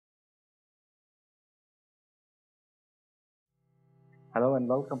Hello and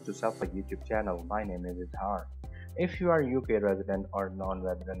welcome to Selftax YouTube channel. My name is 𝐒𝐸𝐬𝐻. If you are UK resident or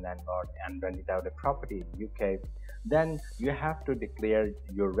non-resident landlord and rented out a property in UK, then you have to declare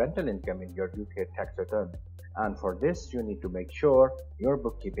your rental income in your UK tax return. And for this, you need to make sure your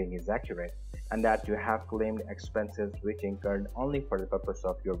bookkeeping is accurate and that you have claimed expenses which incurred only for the purpose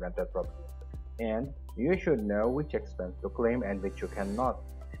of your rental property. And you should know which expense to claim and which you cannot,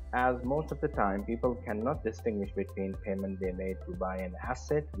 as most of the time people cannot distinguish between payment they made to buy an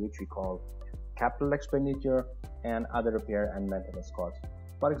asset, which we call capital expenditure, and other repair and maintenance costs.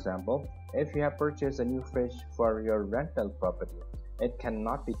 For example, if you have purchased a new fridge for your rental property, it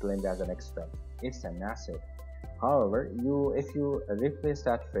cannot be claimed as an expense. It's an asset. However, if you replace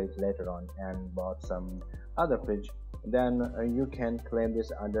that fridge later on and bought some other fridge, then you can claim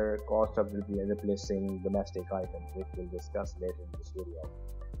this under cost of replacing domestic items, which we'll discuss later in this video.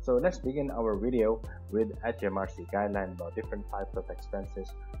 So let's begin our video with HMRC guideline about different types of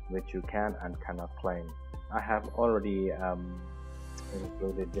expenses which you can and cannot claim. I have already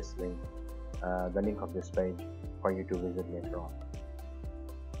included this link, the link of this page for you to visit later on.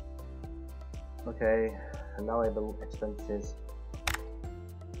 Okay, allowable expenses.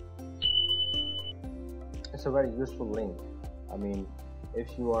 It's a very useful link. I mean,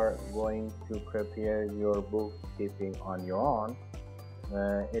 if you are going to prepare your bookkeeping on your own,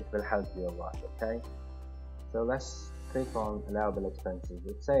 it will help you a lot. Okay, so let's click on allowable expenses.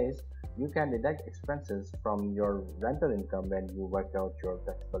 It says you can deduct expenses from your rental income when you work out your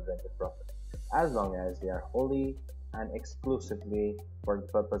taxable rental profit, as long as they are wholly and exclusively for the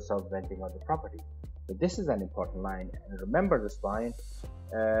purpose of renting out the property. So this is an important line, and remember this line.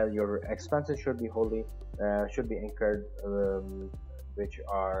 Your expenses should be incurred, which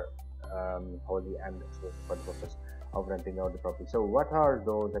are wholly and exclusive for the purpose of renting out the property. So what are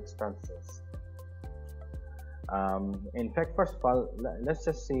those expenses? In fact, first of all, let's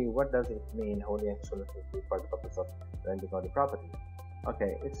just see what does it mean wholly and exclusively for the purpose of renting out the property.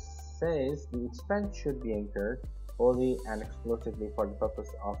 Okay, it says the expense should be incurred wholly and exclusively for the purpose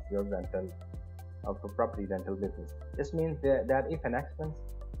of your property rental business. This means that if an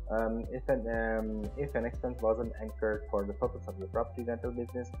expense wasn't incurred for the purpose of your property rental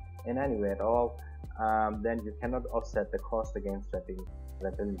business in any way at all, then you cannot offset the cost against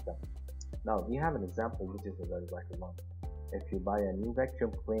rental income. Now we have an example which is a very vital one. If you buy a new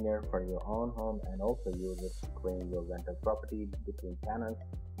vacuum cleaner for your own home and also use it to clean your rental property between tenants,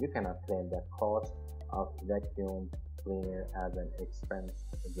 you cannot claim that cost of vacuum cleaner as an expense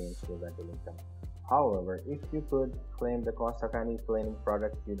against your rental income. However, if you could claim the cost of any cleaning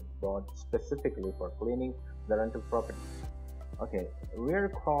product you bought specifically for cleaning the rental property. Okay, where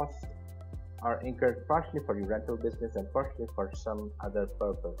costs are incurred partially for your rental business and partially for some other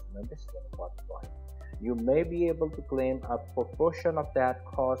purpose. Now this is an important point. You may be able to claim a proportion of that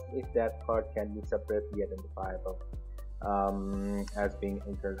cost if that part can be separately identifiable as being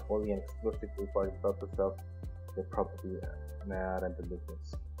incurred wholly and exclusively for the purpose of the property rental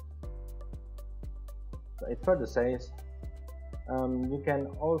business. So it further says you can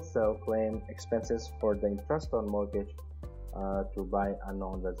also claim expenses for the interest on mortgage to buy a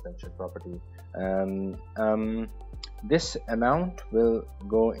non-residential property. This amount will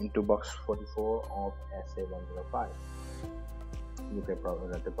go into box 44 of SA 105 UK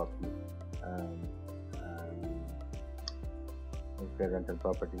rental property rental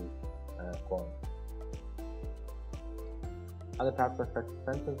property form. Other types of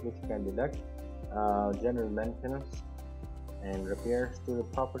expenses which you can deduct: general maintenance and repairs to the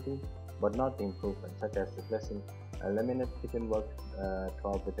property, but not the improvements, such as replacing a laminate kitchenwork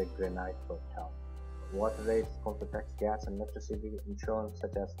top with a granite top. Water rates, council tax, gas and electricity, insurance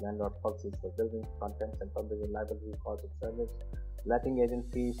such as landlord policies for buildings, contents and public liability costs of service, letting agent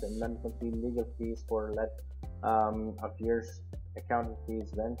fees and management fee, legal fees for let of years, accounting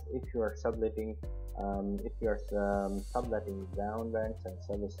fees, rents if you are subletting, subletting ground rents and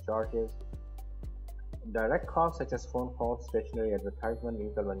service charges, direct costs such as phone calls, stationery, advertisement,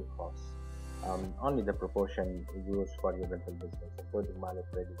 vehicle running costs. Only the proportion used for your rental business, including mileage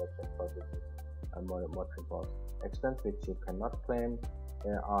rate deduction for business and motoring costs. Expense which you cannot claim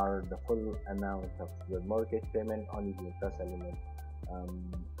are the full amount of your mortgage payment. Only the interest element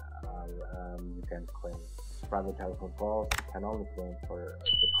you can claim. Private telephone calls you can only claim for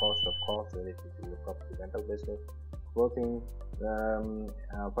the cost of calls related to your property rental business. Clothing,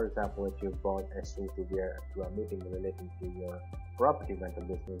 for example, if you bought a suit to wear to a meeting relating to your property rental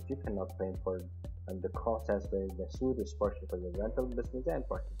business, you cannot claim for the cost as well. The suit is partially for your rental business and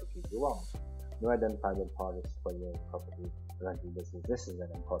partially to keep you warm. No identifiable parties for your property rental business. This is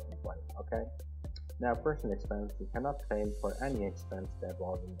an important point. Okay. Now, personal expense, you cannot claim for any expense that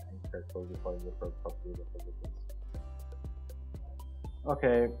wasn't incurred solely for your property requisitions.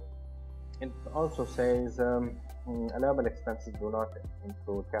 Okay, it also says allowable expenses do not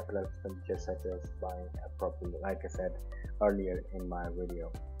include capital expenditures such as buying a property, like I said earlier in my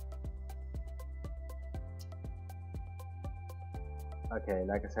video. Okay,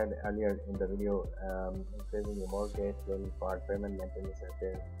 like I said earlier in the video, increasing your mortgage will require payment, maintenance,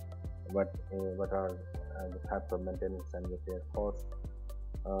 repair. What are the types of maintenance and repair costs?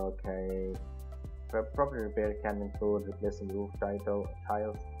 Okay, property repair can include replacing roof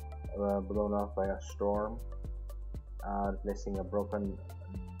tiles blown off by a storm, replacing a broken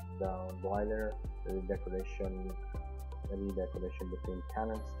down boiler, redecoration between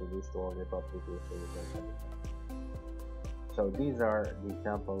tenants to restore the property to its original condition. So these are the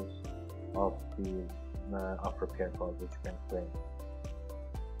examples of the repair costs which you can claim.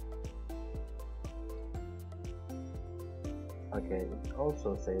 Okay, it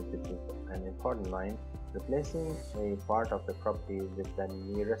also says, which is an important line, replacing a part of the property with the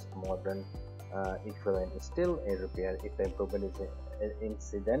nearest modern equivalent is still a repair if the improvement is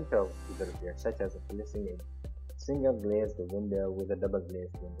incidental to the repair, such as replacing a single glazed window with a double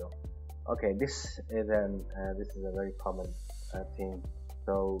glazed window. Okay, this is a very common thing,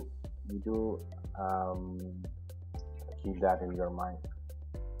 so you do keep that in your mind.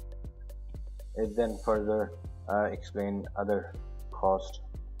 It then further explain other costs.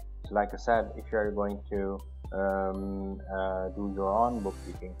 So like I said, if you are going to do your own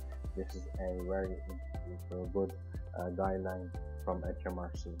bookkeeping, this is a very good guideline from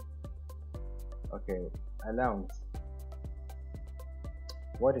HMRC. Okay, allowance.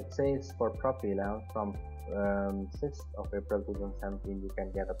 What it says for property allowance, from 6th of April 2017 you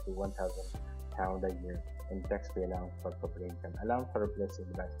can get up to £1,000 a year in tax-free allowance for property income, allowance for replacing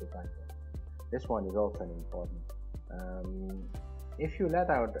domestic items. This one is also important. If you let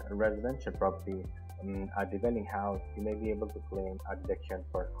out a residential property, a dwelling house, you may be able to claim a deduction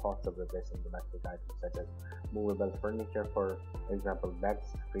for cost of replacing domestic items such as movable furniture, for example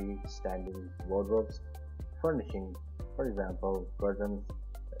beds, freestanding wardrobes, furnishing, for example curtains,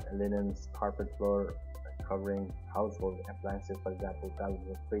 linens, carpet, floor covering, household appliances, for example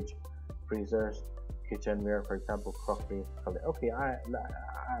television, fridge, freezers, kitchenware, for example crockery. Okay,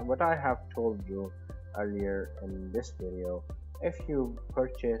 what I have told you earlier in this video, if you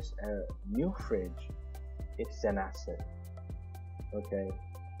purchase a new fridge, it's an asset. Okay,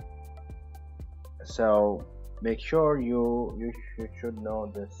 so make sure you should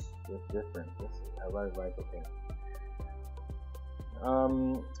know this difference. This is a very vital thing.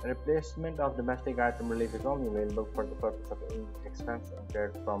 Replacement of domestic item relief is only available for the purpose of any expense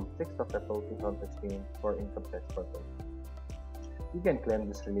incurred from 6th of April 2016 for income tax purpose. You can claim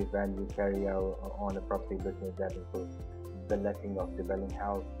this relief when you carry out on a property business that includes the letting of the dwelling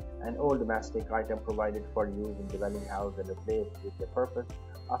house, an old domestic item provided for use in the dwelling house and replaced with the purpose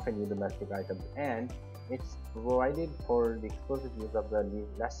of a new domestic item, and it's provided for the exclusive use of the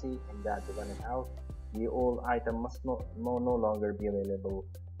lessee in that dwelling house. The old item must no longer be available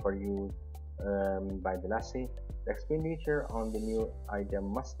for use by the lessee. The expenditure on the new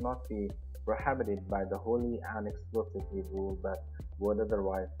item must not be prohibited by the wholly and exclusively rule but would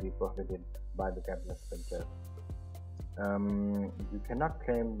otherwise be prohibited by the capital expenditure. You cannot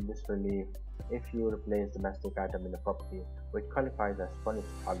claim this relief if you replace domestic item in the property which qualifies as furnished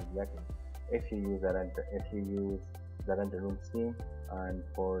public letting, if you use the rental room scheme, and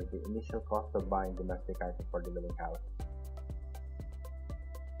for the initial cost of buying domestic item for the dwelling house.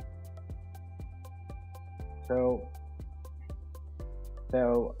 So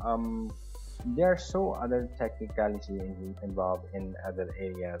there are so other technicalities involved in other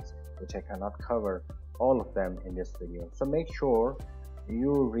areas which I cannot cover all of them in this video. So make sure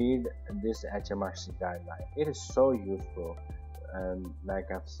you read this HMRC guideline. It is so useful, and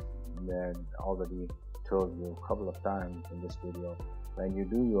like I've already told you a couple of times in this video, when you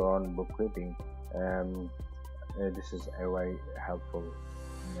do your own bookkeeping, this is a very helpful.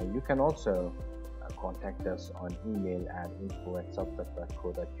 You can also contact us on email at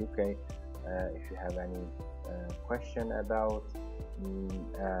info@selftax.co.uk if you have any question about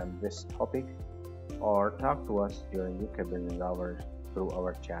this topic, or talk to us during UK business hours through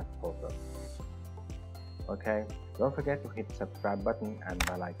our chat portal. Okay, don't forget to hit the subscribe button and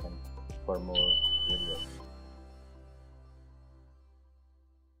bell icon for more videos.